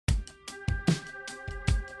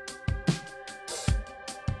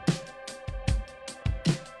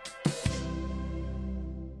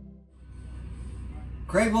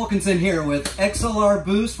Craig Wilkinson here with XLR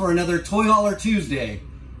Boost for another Toy Hauler Tuesday.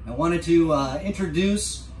 I wanted to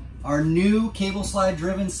introduce our new cable slide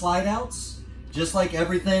driven slide outs. Just like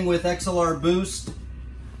everything with XLR Boost,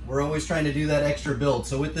 we're always trying to do that extra build.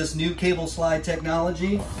 So with this new cable slide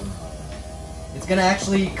technology, it's going to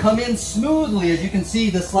actually come in smoothly. As you can see,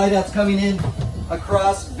 the slide out's coming in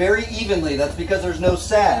across very evenly. That's because there's no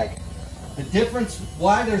sag. The difference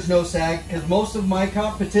why there's no sag, because most of my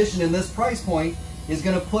competition in this price point is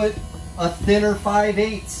going to put a thinner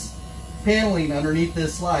 5/8 paneling underneath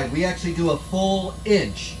this slide. We actually do a full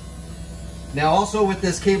inch. Now also with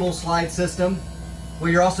this cable slide system,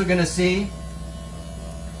 what you're also going to see,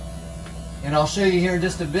 and I'll show you here in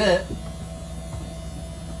just a bit,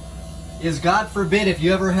 is God forbid if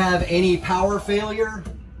you ever have any power failure,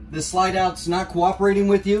 the slide out's not cooperating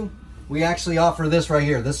with you, we actually offer this right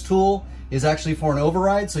here. This tool is actually for an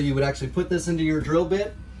override, so you would actually put this into your drill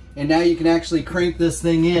bit, and now you can actually crank this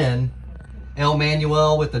thing in El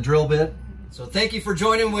Manuel with the drill bit. So thank you for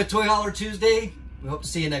joining with Toy Hauler Tuesday. We hope to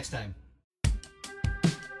see you next time.